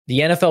The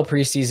NFL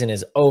preseason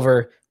is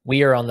over.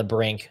 We are on the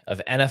brink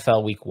of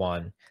NFL Week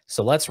 1.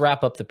 So let's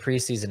wrap up the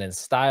preseason in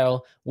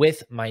style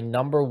with my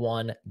number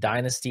one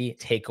Dynasty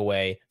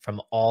takeaway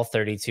from all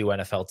 32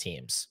 NFL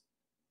teams.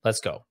 Let's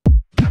go.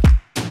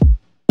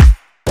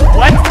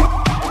 What?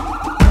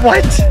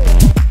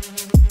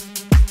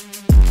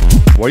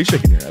 Why are you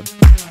shaking your head?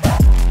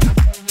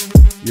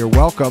 You're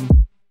welcome.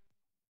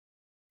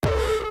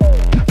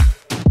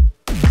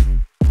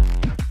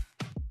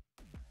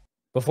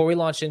 Before we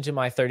launch into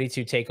my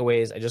 32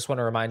 takeaways, I just want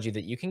to remind you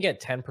that you can get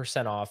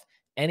 10% off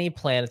any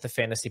plan at the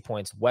Fantasy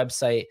Points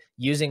website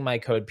using my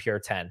code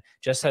PURE10.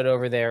 Just head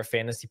over there,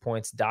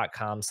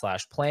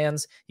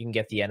 fantasypoints.com/plans. You can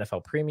get the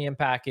NFL premium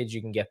package.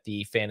 You can get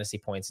the Fantasy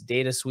Points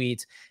data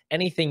suite.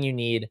 Anything you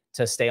need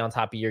to stay on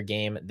top of your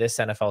game this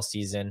NFL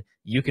season,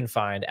 you can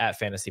find at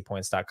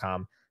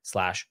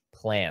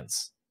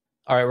fantasypoints.com/plans.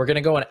 All right, we're going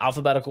to go in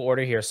alphabetical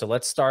order here. So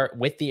let's start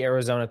with the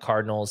Arizona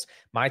Cardinals.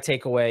 My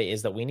takeaway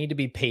is that we need to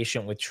be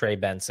patient with Trey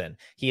Benson.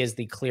 He is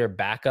the clear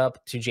backup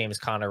to James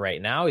Conner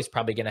right now. He's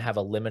probably going to have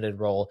a limited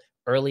role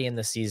early in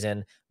the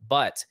season,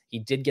 but he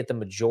did get the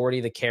majority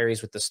of the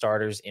carries with the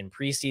starters in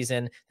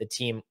preseason. The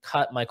team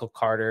cut Michael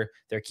Carter.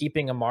 They're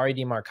keeping Amari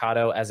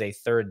DiMercato as a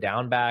third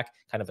down back,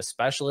 kind of a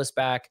specialist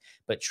back,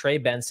 but Trey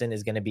Benson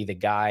is going to be the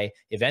guy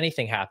if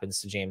anything happens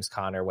to James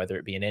Conner, whether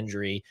it be an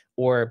injury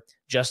or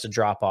just a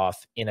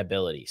drop-off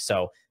inability.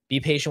 So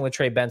be patient with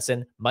Trey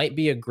Benson. Might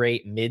be a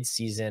great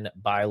mid-season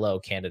buy low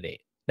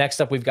candidate.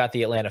 Next up, we've got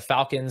the Atlanta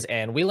Falcons,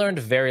 and we learned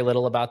very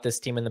little about this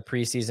team in the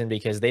preseason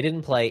because they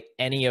didn't play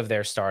any of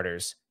their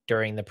starters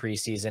during the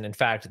preseason. In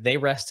fact, they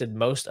rested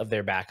most of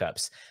their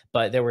backups,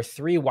 but there were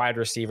 3 wide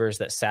receivers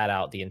that sat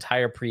out the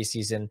entire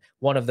preseason.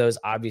 One of those,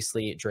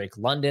 obviously, Drake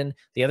London.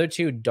 The other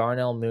 2,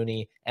 Darnell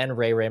Mooney and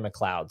Ray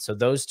McCloud. So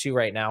those 2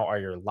 right now are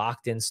your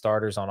locked-in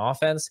starters on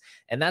offense,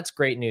 and that's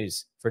great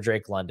news for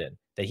Drake London,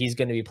 that he's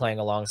going to be playing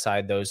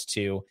alongside those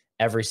 2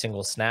 every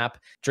single snap.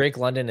 Drake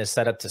London is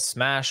set up to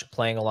smash,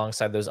 playing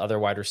alongside those other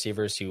wide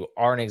receivers who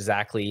aren't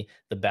exactly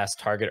the best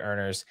target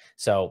earners.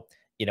 So,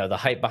 the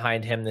hype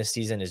behind him this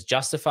season is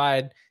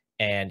justified,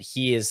 and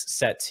he is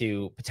set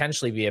to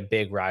potentially be a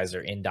big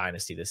riser in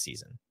Dynasty this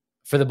season.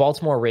 For the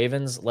Baltimore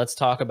Ravens, let's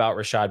talk about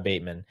Rashod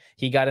Bateman.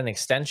 He got an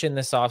extension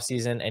this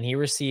offseason, and he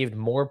received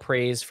more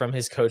praise from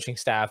his coaching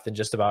staff than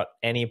just about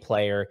any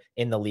player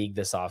in the league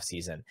this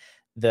offseason.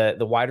 The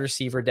wide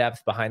receiver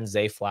depth behind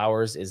Zay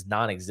Flowers is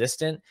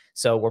non-existent.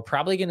 So we're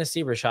probably going to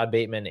see Rashod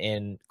Bateman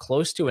in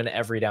close to an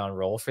every down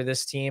role for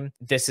this team.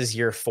 This is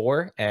year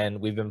 4,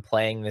 and we've been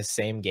playing this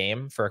same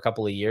game for a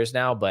couple of years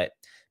now, but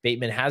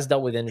Bateman has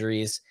dealt with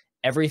injuries.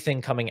 Everything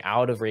coming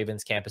out of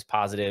Ravens camp is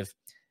positive.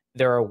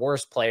 There are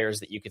worse players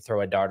that you could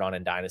throw a dart on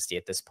in Dynasty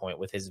at this point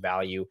with his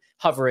value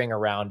hovering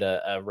around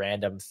a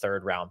random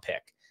 3rd round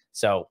pick.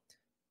 So,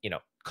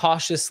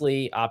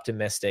 cautiously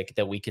optimistic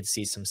that we could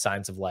see some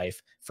signs of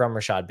life from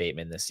Rashod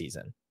Bateman this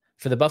season.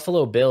 For the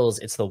Buffalo Bills,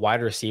 it's the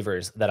wide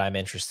receivers that I'm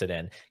interested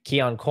in.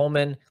 Keon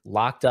Coleman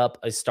locked up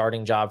a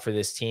starting job for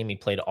this team. He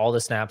played all the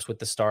snaps with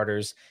the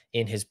starters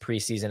in his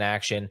preseason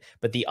action.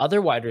 But the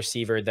other wide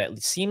receiver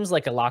that seems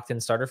like a locked-in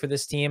starter for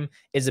this team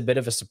is a bit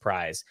of a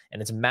surprise,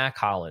 and it's Mack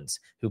Hollins,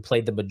 who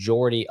played the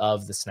majority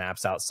of the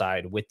snaps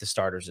outside with the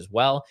starters as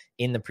well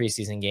in the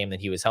preseason game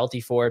that he was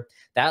healthy for.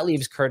 That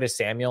leaves Curtis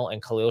Samuel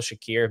and Khalil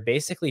Shakir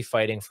basically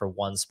fighting for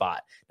one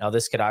spot. Now,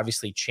 this could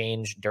obviously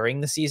change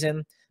during the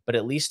season, but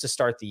at least to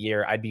start the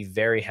year, I'd be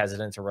very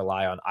hesitant to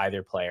rely on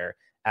either player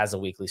as a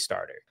weekly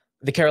starter.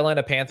 The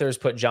Carolina Panthers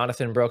put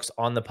Jonathan Brooks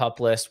on the PUP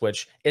list,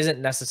 which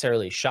isn't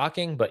necessarily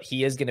shocking, but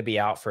he is going to be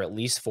out for at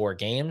least 4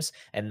 games,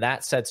 and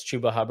that sets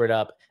Chuba Hubbard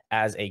up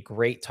as a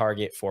great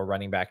target for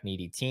running back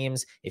needy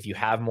teams. If you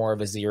have more of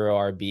a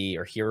 0 RB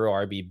or hero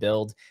RB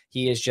build,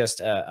 he is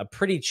just a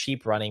pretty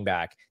cheap running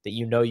back that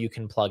you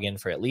can plug in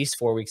for at least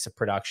 4 weeks of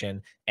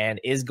production and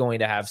is going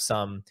to have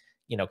some,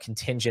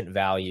 contingent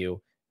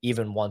value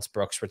even once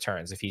Brooks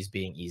returns. If he's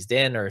being eased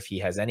in or if he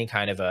has any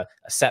kind of a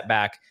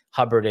setback,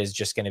 Hubbard is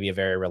just going to be a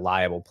very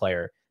reliable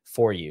player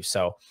for you.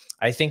 So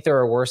I think there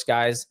are worse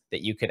guys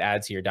that you could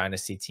add to your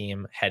Dynasty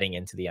team heading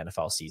into the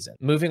NFL season.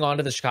 Moving on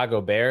to the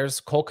Chicago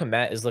Bears, Cole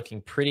Kmet is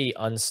looking pretty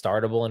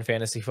unstartable in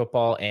fantasy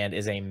football and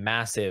is a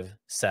massive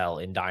sell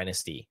in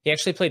Dynasty. He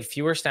actually played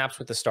fewer snaps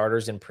with the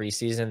starters in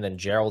preseason than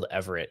Gerald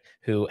Everett,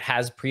 who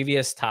has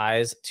previous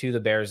ties to the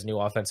Bears' new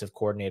offensive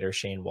coordinator,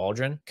 Shane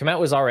Waldron. Kmet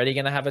was already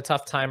going to have a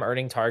tough time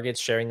earning targets,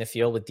 sharing the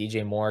field with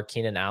DJ Moore,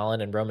 Keenan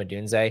Allen, and Rome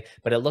Odunze,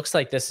 but it looks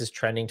like this is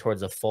trending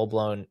towards a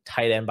full-blown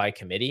tight end by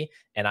committee,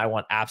 and I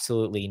want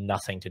absolutely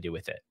nothing to do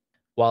with it.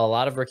 While a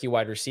lot of rookie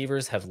wide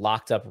receivers have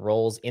locked up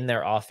roles in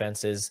their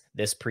offenses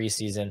this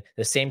preseason,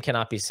 the same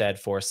cannot be said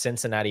for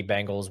Cincinnati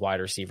Bengals wide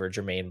receiver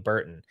Jermaine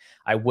Burton.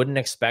 I wouldn't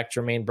expect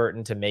Jermaine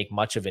Burton to make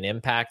much of an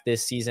impact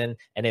this season,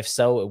 and if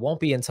so, it won't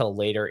be until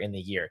later in the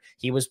year.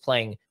 He was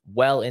playing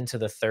well into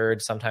the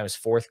 3rd, sometimes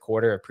 4th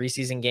quarter of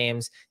preseason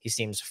games. He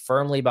seems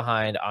firmly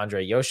behind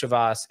Andre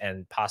Yoshivas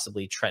and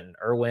possibly Trenton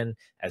Irwin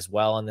as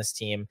well on this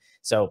team.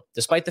 So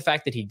despite the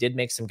fact that he did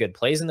make some good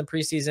plays in the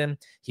preseason,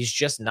 he's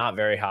just not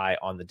very high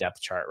on the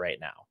depth chart right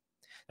now.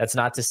 That's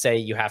not to say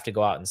you have to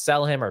go out and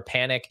sell him or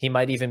panic. He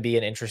might even be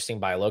an interesting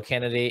buy low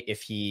candidate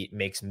if he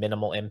makes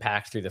minimal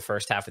impact through the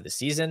first half of the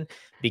season,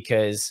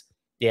 because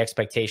the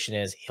expectation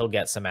is he'll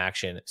get some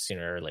action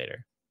sooner or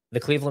later. The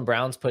Cleveland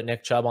Browns put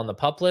Nick Chubb on the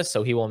PUP list,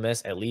 so he will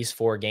miss at least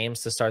 4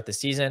 games to start the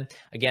season.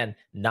 Again,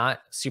 not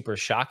super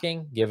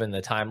shocking given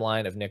the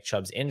timeline of Nick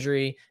Chubb's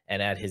injury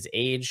and at his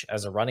age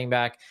as a running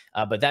back,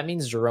 but that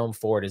means Jerome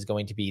Ford is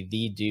going to be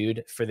the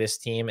dude for this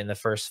team in the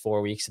first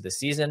 4 weeks of the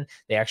season.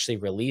 They actually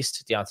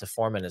released Deonta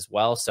Foreman as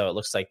well, so it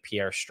looks like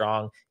Pierre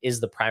Strong is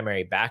the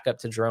primary backup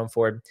to Jerome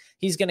Ford.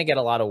 He's going to get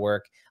a lot of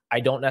work. I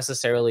don't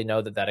necessarily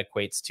know that that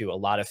equates to a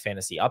lot of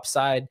fantasy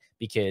upside,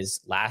 because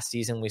last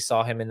season we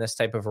saw him in this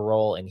type of a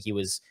role and he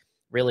was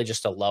really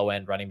just a low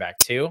end running back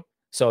too.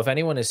 So if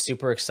anyone is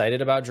super excited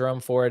about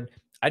Jerome Ford,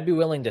 I'd be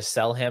willing to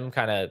sell him,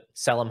 kind of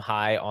sell him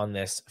high on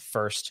this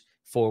first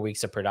 4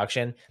 weeks of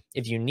production.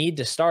 If you need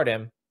to start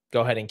him,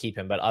 go ahead and keep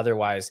him. But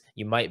otherwise,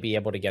 you might be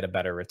able to get a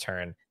better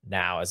return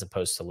now as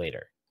opposed to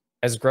later.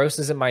 As gross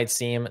as it might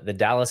seem, the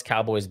Dallas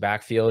Cowboys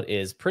backfield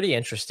is pretty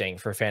interesting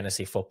for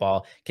fantasy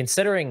football,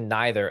 considering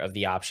neither of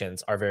the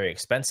options are very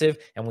expensive,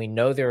 and we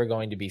know there are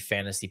going to be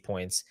fantasy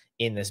points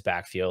in this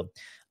backfield.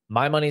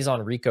 My money's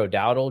on Rico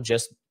Dowdle,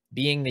 just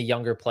being the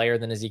younger player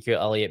than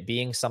Ezekiel Elliott,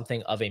 being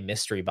something of a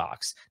mystery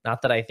box.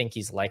 Not that I think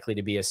he's likely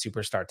to be a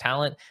superstar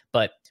talent,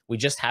 but we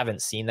just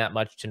haven't seen that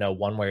much to know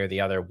one way or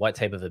the other what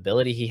type of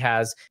ability he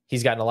has.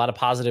 He's gotten a lot of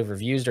positive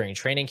reviews during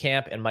training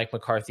camp, and Mike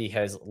McCarthy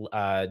has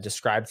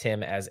described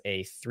him as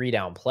a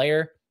 3-down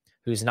player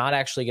who's not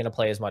actually going to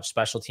play as much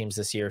special teams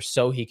this year,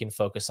 so he can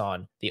focus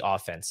on the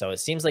offense. So it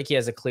seems like he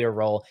has a clear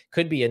role,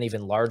 could be an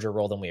even larger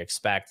role than we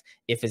expect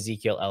if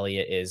Ezekiel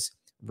Elliott is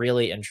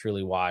really and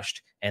truly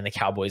washed, and the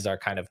Cowboys are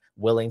kind of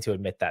willing to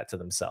admit that to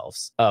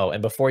themselves. Oh,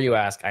 and before you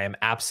ask, I am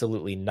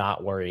absolutely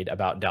not worried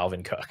about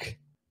Dalvin Cook.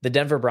 The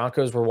Denver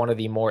Broncos were one of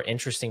the more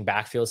interesting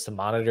backfields to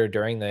monitor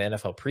during the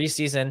NFL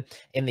preseason.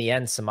 In the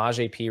end,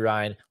 Samaje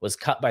Perine was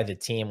cut by the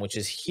team, which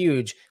is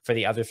huge for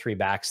the other 3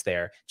 backs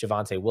there: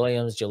 Javonte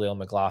Williams, Jaleel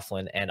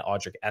McLaughlin, and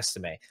Audric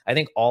Estime. I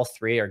think all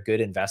 3 are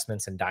good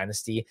investments in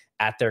Dynasty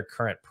at their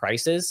current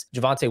prices.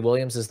 Javonte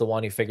Williams is the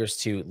one who figures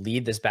to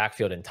lead this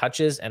backfield in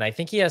touches, and I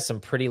think he has some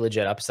pretty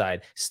legit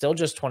upside. Still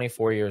just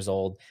 24 years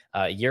old,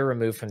 a year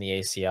removed from the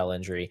ACL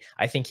injury.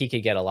 I think he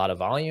could get a lot of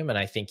volume, and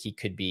I think he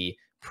could be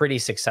pretty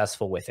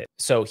successful with it.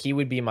 So he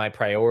would be my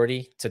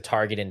priority to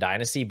target in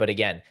Dynasty. But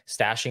again,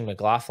 stashing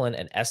McLaughlin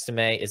and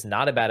Estime is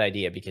not a bad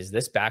idea, because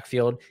this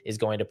backfield is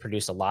going to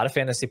produce a lot of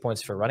fantasy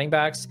points for running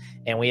backs,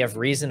 and we have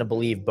reason to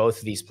believe both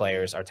of these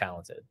players are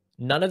talented.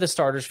 None of the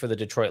starters for the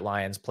Detroit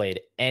Lions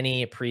played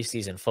any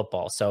preseason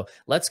football, so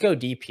let's go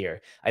deep here.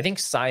 I think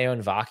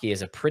Sione Vaki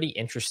is a pretty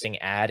interesting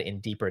add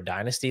in deeper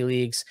Dynasty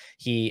leagues.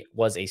 He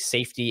was a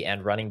safety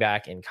and running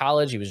back in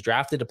college. He was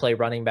drafted to play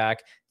running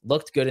back,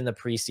 looked good in the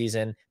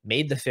preseason,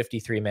 made the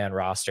 53-man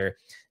roster.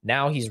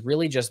 Now he's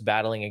really just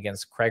battling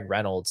against Craig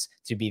Reynolds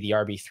to be the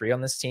RB3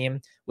 on this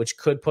team, which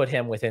could put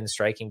him within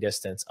striking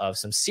distance of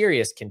some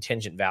serious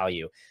contingent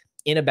value.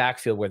 In a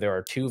backfield where there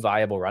are 2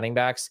 viable running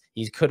backs,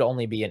 he could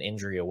only be an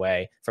injury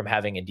away from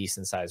having a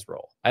decent sized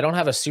role. I don't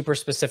have a super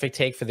specific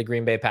take for the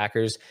Green Bay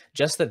Packers,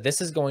 just that this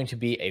is going to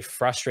be a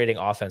frustrating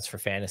offense for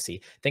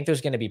fantasy. I think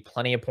there's going to be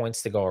plenty of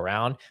points to go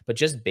around, but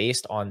just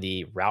based on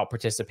the route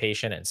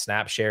participation and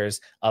snap shares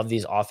of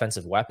these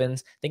offensive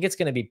weapons, I think it's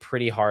going to be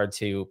pretty hard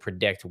to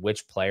predict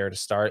which player to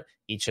start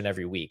each and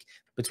every week.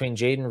 Between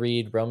Jaden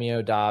Reed,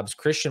 Romeo Doubs,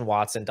 Christian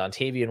Watson,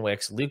 Dontavian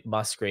Wicks, Luke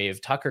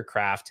Musgrave, Tucker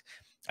Kraft,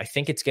 I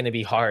think it's going to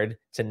be hard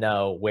to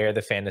know where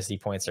the fantasy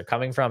points are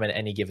coming from in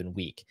any given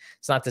week.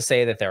 It's not to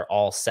say that they're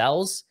all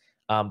sells,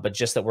 but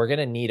just that we're going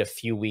to need a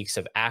few weeks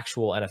of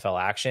actual NFL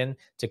action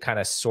to kind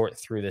of sort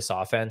through this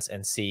offense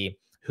and see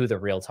who the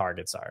real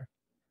targets are.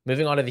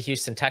 Moving on to the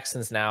Houston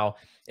Texans now,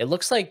 it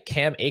looks like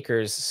Cam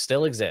Akers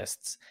still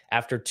exists.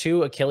 After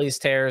 2 Achilles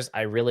tears,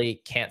 I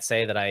really can't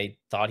say that I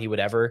thought he would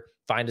ever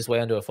find his way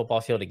onto a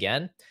football field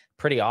again.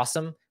 Pretty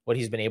awesome what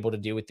he's been able to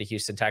do with the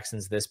Houston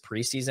Texans this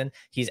preseason.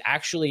 He's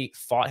actually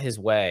fought his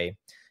way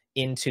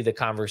into the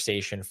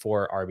conversation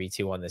for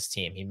RB2 on this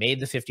team. He made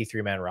the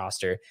 53-man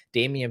roster.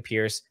 Dameon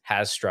Pierce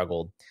has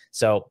struggled.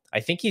 So I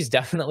think he's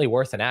definitely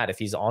worth an add. If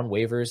he's on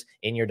waivers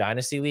in your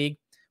Dynasty League,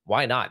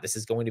 why not? This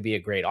is going to be a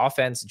great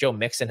offense. Joe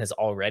Mixon has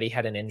already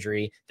had an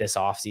injury this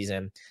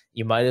offseason.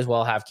 You might as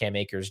well have Cam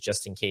Akers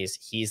just in case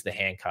he's the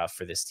handcuff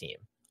for this team.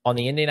 On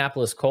the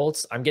Indianapolis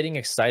Colts, I'm getting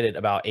excited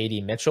about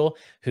A.D. Mitchell,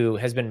 who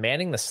has been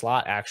manning the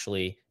slot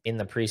actually in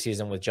the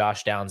preseason with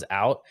Josh Downs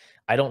out.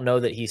 I don't know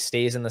that he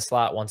stays in the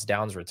slot once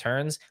Downs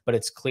returns, but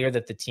it's clear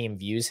that the team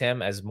views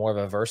him as more of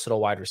a versatile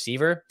wide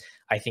receiver.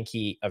 I think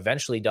he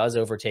eventually does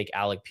overtake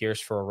Alec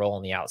Pierce for a role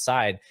on the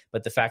outside,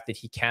 but the fact that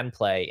he can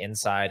play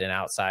inside and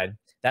outside,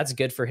 that's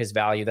good for his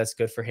value. That's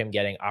good for him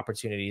getting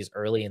opportunities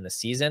early in the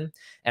season.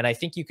 And I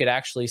think you could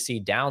actually see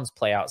Downs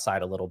play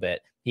outside a little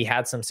bit. He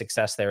had some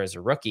success there as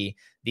a rookie.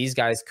 These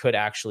guys could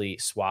actually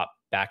swap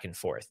back and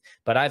forth.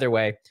 But either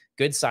way,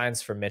 good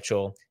signs for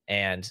Mitchell.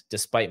 And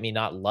despite me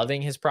not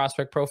loving his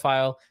prospect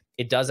profile,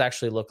 it does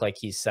actually look like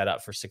he's set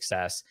up for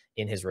success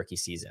in his rookie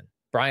season.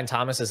 Brian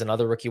Thomas is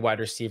another rookie wide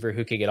receiver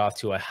who could get off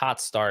to a hot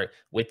start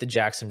with the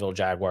Jacksonville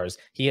Jaguars.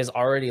 He has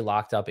already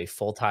locked up a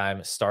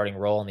full-time starting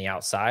role on the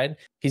outside.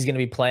 He's going to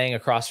be playing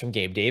across from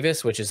Gabe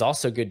Davis, which is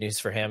also good news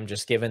for him,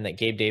 just given that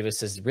Gabe Davis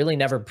has really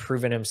never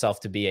proven himself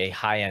to be a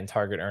high-end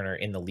target earner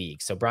in the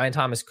league. So Brian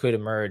Thomas could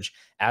emerge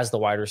as the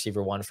wide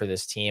receiver one for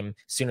this team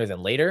sooner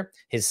than later.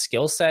 His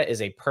skill set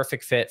is a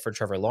perfect fit for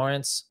Trevor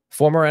Lawrence.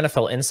 Former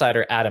NFL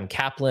insider Adam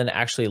Kaplan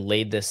actually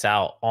laid this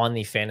out on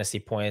the Fantasy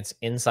Points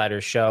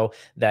Insider show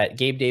that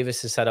Gabe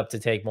Davis is set up to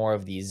take more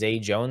of the Zay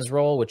Jones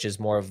role, which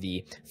is more of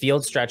the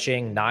field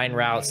stretching, 9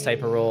 routes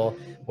type of role,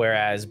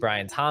 whereas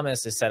Brian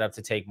Thomas is set up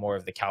to take more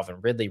of the Calvin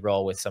Ridley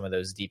role with some of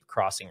those deep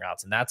crossing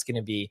routes. And that's going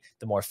to be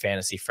the more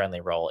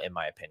fantasy-friendly role, in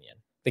my opinion.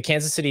 The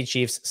Kansas City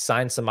Chiefs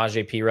signed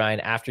Samaje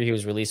Perine after he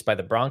was released by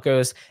the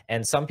Broncos,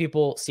 and some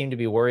people seem to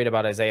be worried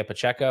about Isaiah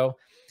Pacheco.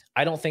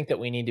 I don't think that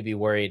we need to be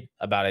worried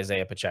about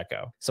Isaiah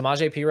Pacheco.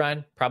 Samaje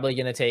Perine probably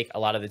going to take a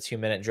lot of the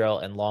 2-minute drill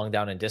and long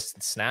down and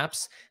distance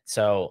snaps.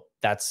 So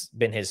that's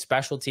been his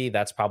specialty.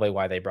 That's probably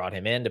why they brought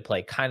him in, to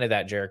play kind of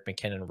that Jerick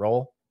McKinnon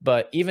role.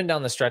 But even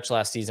down the stretch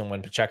last season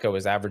when Pacheco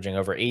was averaging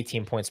over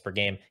 18 points per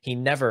game, he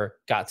never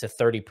got to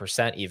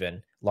 30%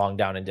 even long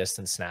down and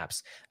distance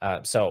snaps.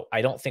 So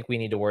I don't think we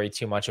need to worry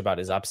too much about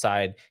his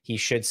upside. He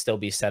should still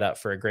be set up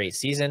for a great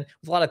season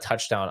with a lot of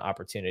touchdown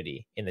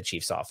opportunity in the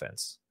Chiefs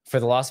offense. For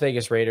the Las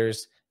Vegas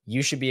Raiders,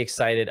 you should be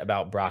excited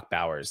about Brock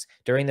Bowers.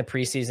 During the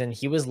preseason,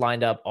 he was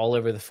lined up all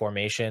over the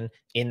formation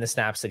in the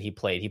snaps that he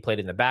played. He played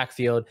in the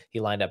backfield. He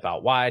lined up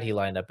out wide. He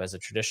lined up as a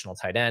traditional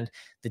tight end.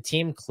 The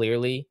team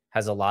clearly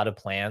has a lot of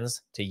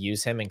plans to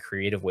use him in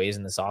creative ways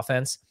in this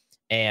offense.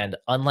 And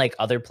unlike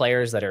other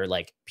players that are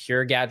like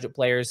pure gadget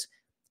players,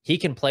 he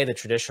can play the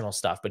traditional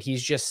stuff, but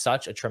he's just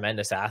such a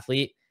tremendous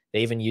athlete.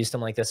 They even used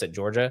him like this at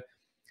Georgia.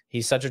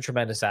 He's such a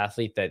tremendous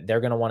athlete that they're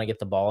going to want to get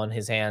the ball in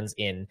his hands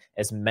in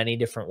as many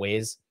different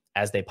ways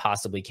as they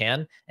possibly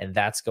can, and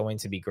that's going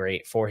to be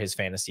great for his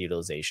fantasy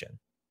utilization.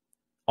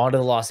 On to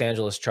the Los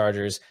Angeles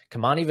Chargers.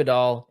 Kamani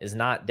Vidal is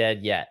not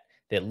dead yet.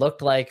 It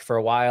looked like for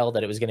a while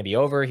that it was going to be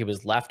over. He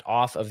was left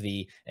off of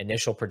the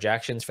initial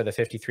projections for the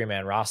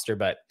 53-man roster,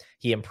 but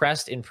he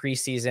impressed in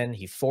preseason.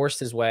 He forced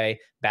his way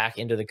back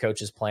into the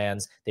coach's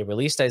plans. They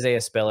released Isaiah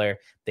Spiller.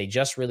 They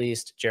just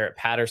released Jarrett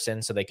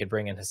Patterson so they could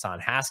bring in Hassan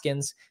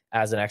Haskins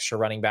as an extra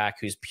running back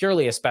who's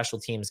purely a special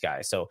teams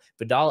guy. So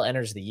Vidal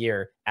enters the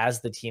year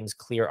as the team's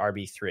clear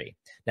RB3.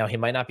 Now, he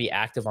might not be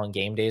active on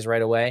game days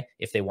right away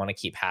if they want to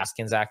keep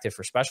Haskins active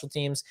for special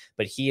teams,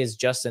 but he is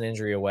just an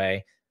injury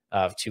away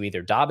to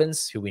either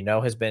Dobbins, who we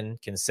know has been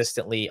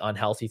consistently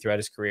unhealthy throughout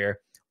his career,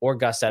 or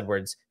Gus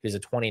Edwards, who's a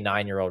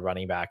 29-year-old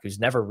running back who's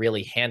never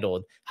really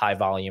handled high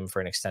volume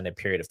for an extended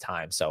period of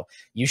time. So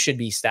you should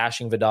be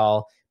stashing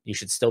Vidal. You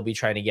should still be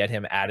trying to get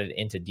him added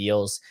into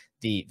deals.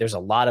 There's a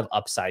lot of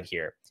upside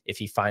here if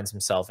he finds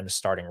himself in a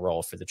starting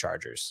role for the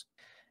Chargers.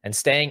 And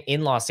staying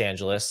in Los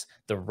Angeles,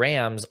 the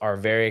Rams are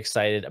very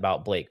excited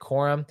about Blake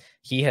Corum.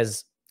 He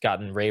has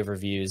gotten rave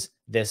reviews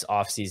this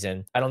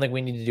offseason. I don't think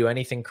we need to do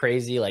anything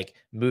crazy like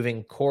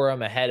moving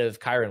Corum ahead of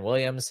Kyren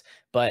Williams,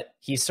 but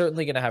he's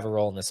certainly going to have a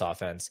role in this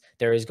offense.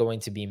 There is going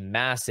to be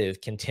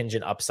massive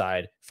contingent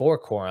upside for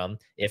Corum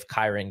if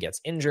Kyren gets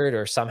injured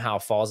or somehow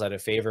falls out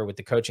of favor with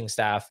the coaching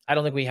staff. I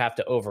don't think we have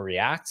to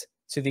overreact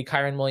to the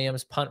Kyren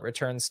Williams punt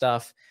return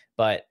stuff,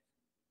 but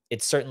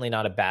it's certainly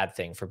not a bad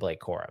thing for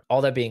Blake Corum.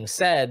 All that being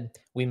said,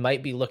 we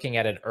might be looking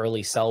at an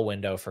early sell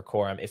window for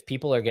Corum if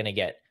people are going to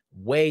get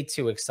way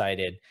too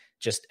excited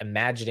just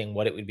imagining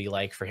what it would be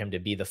like for him to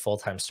be the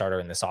full-time starter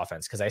in this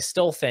offense, because I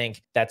still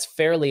think that's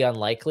fairly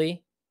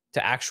unlikely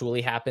to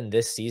actually happen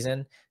this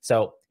season.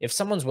 So if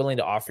someone's willing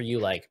to offer you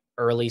like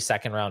early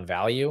second round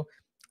value,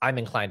 I'm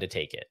inclined to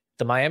take it.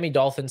 The Miami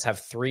Dolphins have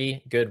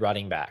 3 good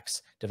running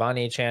backs. Devon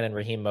Achane and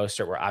Raheem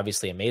Mostert were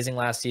obviously amazing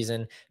last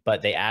season,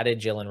 but they added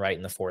Jalen Wright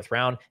in the 4th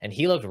round, and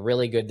he looked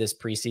really good this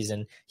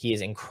preseason. He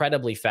is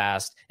incredibly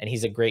fast, and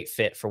he's a great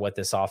fit for what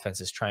this offense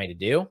is trying to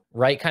do.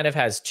 Wright kind of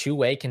has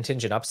two-way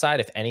contingent upside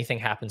if anything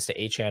happens to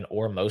Achane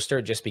or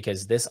Mostert, just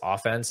because this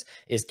offense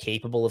is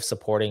capable of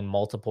supporting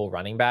multiple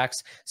running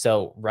backs.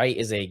 So Wright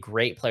is a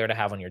great player to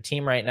have on your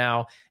team right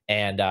now,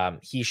 and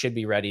he should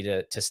be ready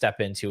to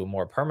step into a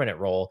more permanent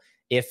role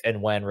if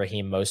and when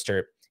Raheem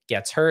Mostert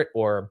gets hurt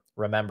or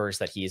remembers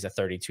that he's a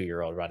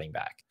 32-year-old running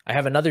back. I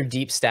have another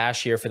deep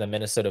stash here for the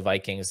Minnesota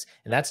Vikings,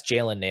 and that's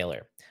Jalen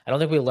Nailor. I don't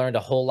think we learned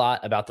a whole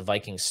lot about the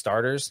Vikings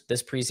starters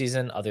this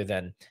preseason other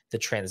than the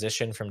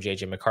transition from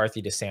J.J.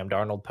 McCarthy to Sam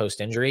Darnold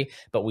post-injury,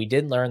 but we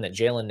did learn that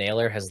Jalen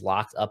Nailor has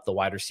locked up the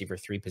wide receiver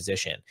 3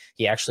 position.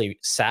 He actually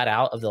sat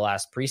out of the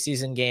last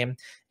preseason game,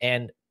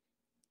 and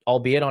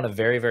albeit on a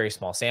very, very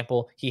small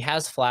sample, he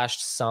has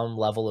flashed some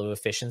level of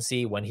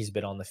efficiency when he's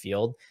been on the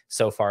field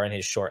so far in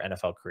his short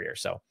NFL career.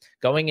 So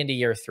going into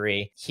year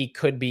 3, he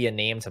could be a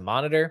name to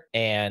monitor,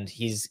 and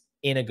he's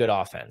in a good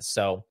offense.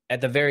 So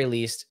at the very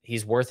least,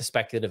 he's worth a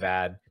speculative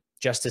add.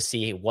 just to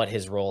see what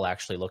his role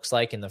actually looks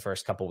like in the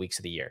first couple weeks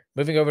of the year.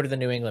 Moving over to the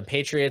New England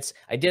Patriots,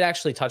 I did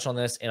actually touch on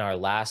this in our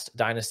last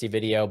Dynasty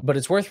video, but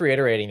it's worth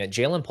reiterating that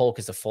Jalen Polk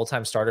is a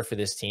full-time starter for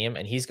this team,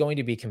 and he's going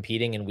to be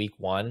competing in week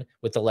 1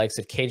 with the likes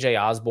of KJ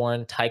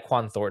Osborne,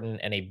 Tyquan Thornton,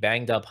 and a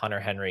banged-up Hunter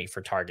Henry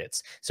for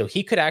targets. So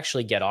he could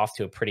actually get off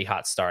to a pretty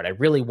hot start. I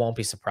really won't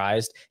be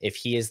surprised if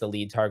he is the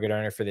lead target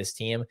earner for this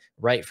team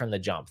right from the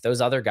jump. Those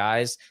other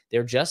guys,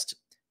 they're just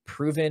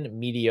proven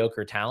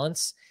mediocre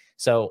talents.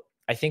 So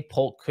I think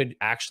Polk could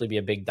actually be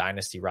a big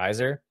dynasty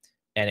riser,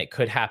 and it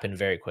could happen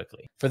very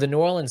quickly. For the New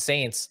Orleans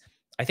Saints,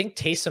 I think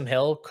Taysom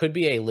Hill could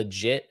be a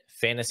legit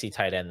fantasy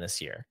tight end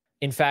this year.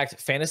 In fact,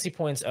 Fantasy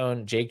Points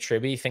own Jake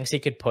Tribby thinks he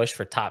could push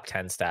for top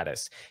 10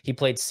 status. He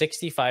played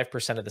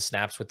 65% of the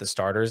snaps with the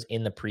starters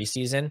in the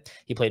preseason.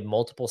 He played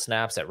multiple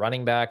snaps at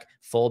running back,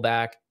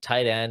 fullback,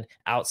 tight end,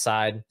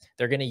 outside.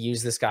 They're going to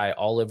use this guy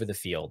all over the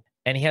field.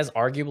 And he has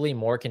arguably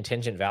more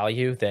contingent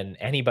value than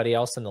anybody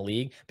else in the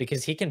league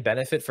because he can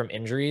benefit from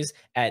injuries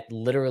at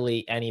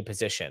literally any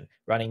position: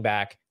 running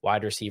back,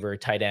 wide receiver,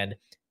 tight end.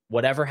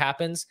 Whatever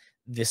happens,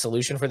 the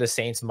solution for the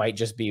Saints might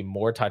just be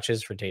more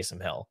touches for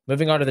Taysom Hill.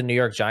 Moving on to the New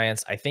York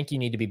Giants, I think you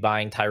need to be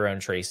buying Tyrone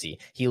Tracy.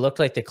 He looked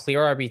like the clear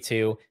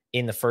RB2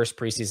 in the first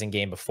preseason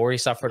game before he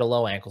suffered a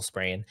low ankle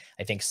sprain.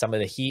 I think some of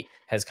the heat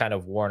has kind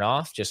of worn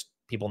off, just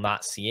people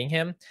not seeing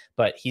him,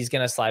 but he's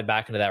going to slide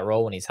back into that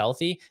role when he's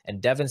healthy.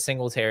 And Devin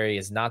Singletary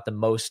is not the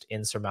most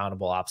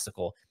insurmountable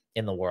obstacle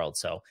in the world.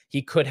 So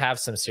he could have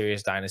some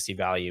serious dynasty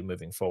value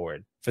moving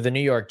forward. For the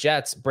New York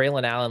Jets,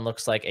 Braylon Allen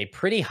looks like a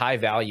pretty high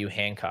value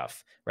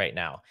handcuff right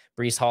now.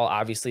 Breece Hall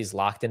obviously is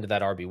locked into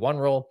that RB1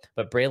 role,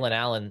 but Braylon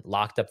Allen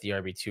locked up the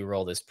RB2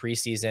 role this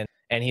preseason,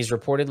 and he's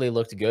reportedly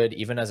looked good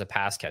even as a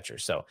pass catcher.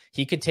 So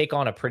he could take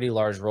on a pretty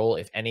large role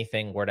if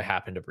anything were to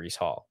happen to Breece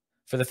Hall.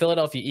 For the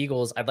Philadelphia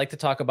Eagles, I'd like to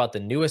talk about the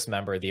newest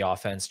member of the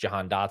offense,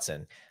 Jahan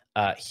Dotson.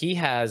 He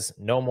has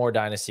no more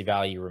dynasty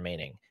value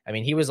remaining. I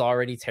mean, he was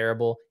already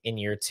terrible in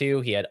year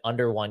 2. He had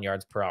under 1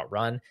 yards per out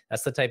run.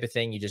 That's the type of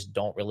thing you just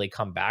don't really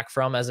come back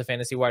from as a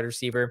fantasy wide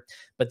receiver.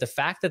 But the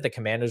fact that the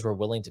Commanders were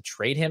willing to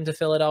trade him to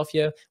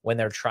Philadelphia when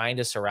they're trying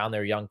to surround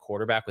their young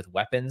quarterback with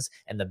weapons,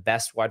 and the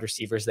best wide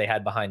receivers they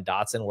had behind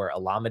Dotson were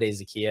Olamide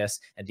Zaccheaus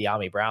and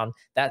De'Ami Brown,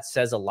 that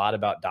says a lot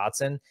about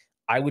Dotson.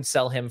 I would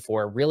sell him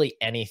for really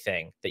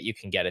anything that you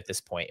can get at this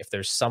point if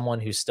there's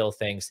someone who still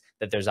thinks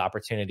that there's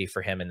opportunity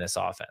for him in this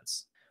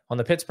offense. On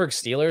the Pittsburgh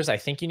Steelers, I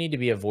think you need to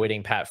be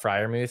avoiding Pat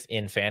Freiermuth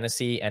in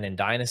fantasy and in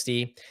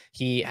dynasty.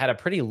 He had a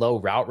pretty low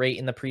route rate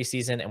in the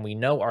preseason, and we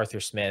know Arthur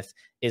Smith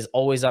is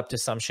always up to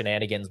some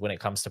shenanigans when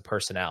it comes to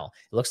personnel.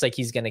 It looks like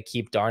he's going to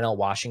keep Darnell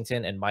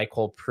Washington and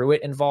Michael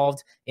Pruitt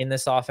involved in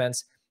this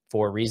offense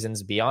for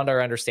reasons beyond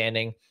our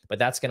understanding, but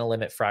that's going to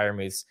limit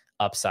Freiermuth's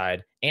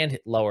upside and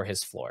lower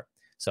his floor.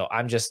 So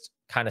I'm just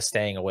kind of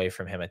staying away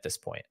from him at this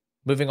point.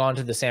 Moving on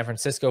to the San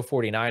Francisco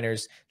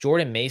 49ers,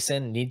 Jordan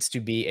Mason needs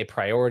to be a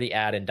priority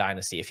add in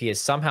Dynasty. If he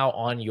is somehow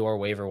on your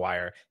waiver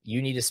wire,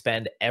 you need to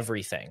spend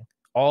everything,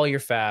 all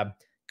your fab.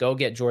 Go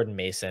get Jordan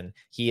Mason.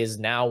 He is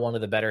now one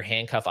of the better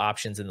handcuff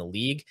options in the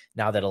league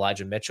now that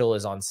Elijah Mitchell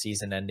is on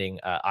season-ending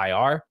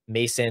IR.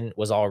 Mason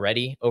was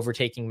already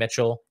overtaking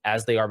Mitchell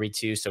as the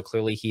RB2, so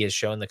clearly he has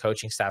shown the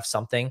coaching staff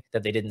something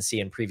that they didn't see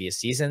in previous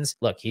seasons.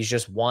 Look, he's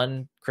just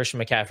one Christian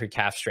McCaffrey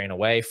calf strain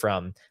away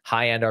from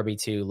high-end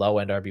RB2,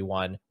 low-end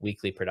RB1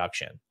 weekly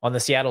production. On the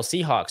Seattle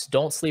Seahawks,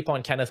 don't sleep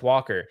on Kenneth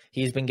Walker.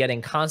 He's been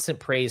getting constant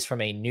praise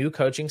from a new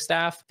coaching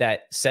staff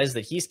that says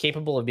that he's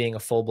capable of being a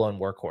full-blown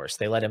workhorse.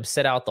 They let him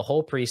sit out the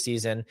whole preseason.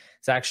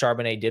 Zach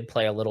Charbonnet did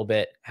play a little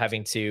bit,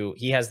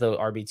 he has the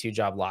RB2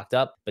 job locked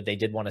up, but they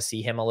did want to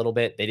see him a little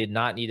bit. They did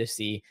not need to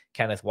see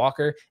Kenneth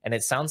Walker, and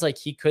it sounds like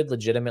he could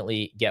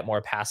legitimately get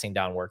more passing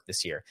down work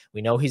this year.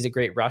 We know he's a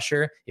great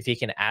rusher. If he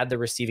can add the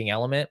receiving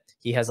element,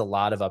 he has a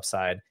lot of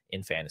upside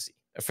in fantasy.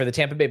 For the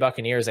Tampa Bay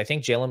Buccaneers, I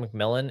think Jalen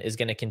McMillan is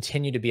going to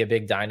continue to be a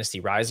big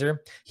dynasty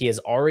riser. He has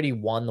already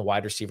won the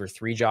wide receiver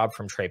 3 job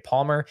from Trey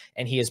Palmer,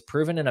 and he has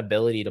proven an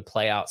ability to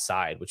play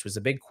outside, which was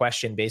a big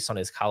question based on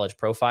his college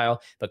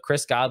profile. But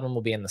Chris Godwin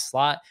will be in the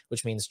slot,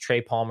 which means Trey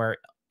Palmer,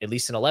 at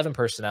least in 11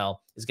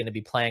 personnel, is going to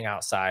be playing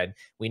outside.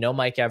 We know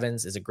Mike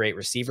Evans is a great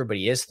receiver, but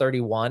he is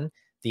 31.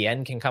 The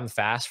end can come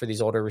fast for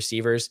these older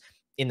receivers.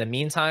 In the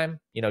meantime,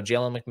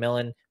 Jalen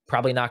McMillan,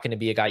 probably not going to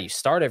be a guy you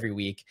start every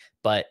week,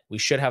 but we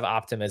should have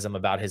optimism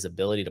about his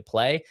ability to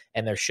play,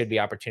 and there should be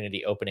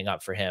opportunity opening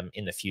up for him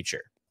in the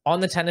future. On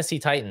the Tennessee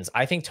Titans,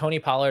 I think Tony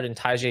Pollard and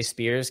Tyjae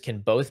Spears can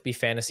both be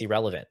fantasy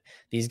relevant.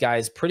 These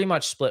guys pretty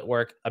much split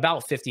work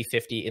about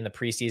 50-50 in the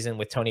preseason,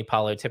 with Tony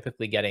Pollard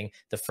typically getting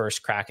the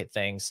first crack at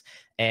things.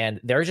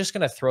 And they're just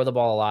going to throw the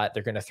ball a lot.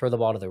 They're going to throw the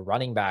ball to the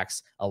running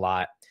backs a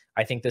lot.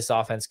 I think this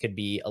offense could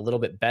be a little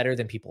bit better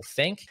than people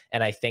think.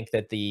 And I think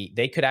that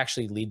they could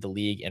actually lead the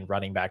league in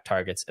running back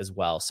targets as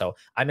well. So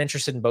I'm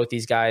interested in both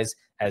these guys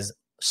as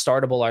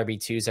startable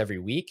RB2s every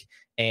week.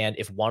 And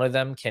if one of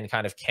them can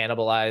kind of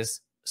cannibalize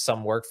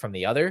some work from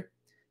the other,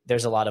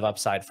 there's a lot of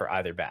upside for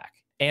either back.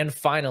 And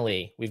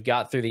finally, we've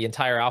got through the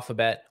entire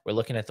alphabet. We're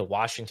looking at the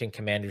Washington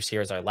Commanders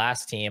here as our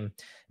last team.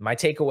 My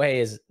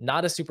takeaway is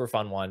not a super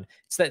fun one.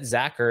 It's that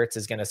Zach Ertz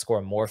is going to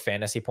score more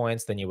fantasy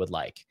points than you would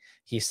like.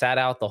 He sat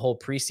out the whole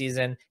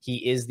preseason.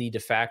 He is the de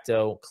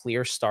facto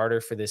clear starter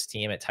for this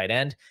team at tight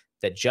end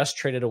that just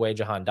traded away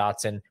Jahan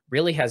Dotson,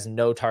 really has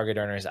no target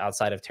earners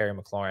outside of Terry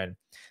McLaurin.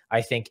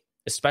 I think,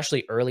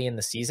 especially early in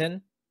the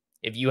season,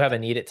 if you have a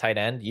need at tight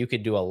end, you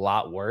could do a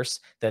lot worse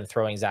than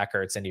throwing Zach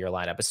Ertz into your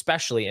lineup,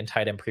 especially in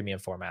tight end premium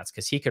formats,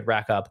 because he could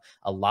rack up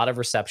a lot of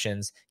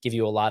receptions, give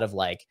you a lot of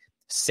like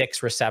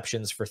 6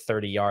 receptions for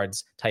 30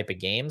 yards type of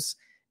games.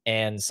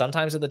 And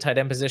sometimes at the tight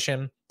end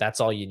position, that's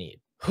all you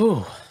need.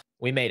 Whew,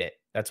 we made it.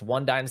 That's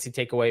one dynasty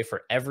takeaway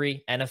for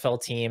every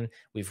NFL team.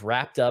 We've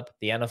wrapped up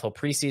the NFL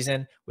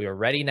preseason. We are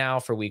ready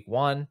now for week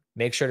 1.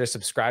 Make sure to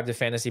subscribe to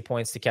Fantasy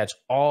Points to catch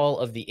all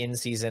of the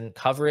in-season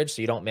coverage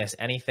so you don't miss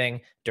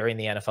anything during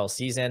the NFL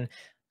season.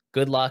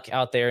 Good luck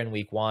out there in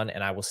week 1,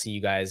 and I will see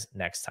you guys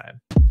next time.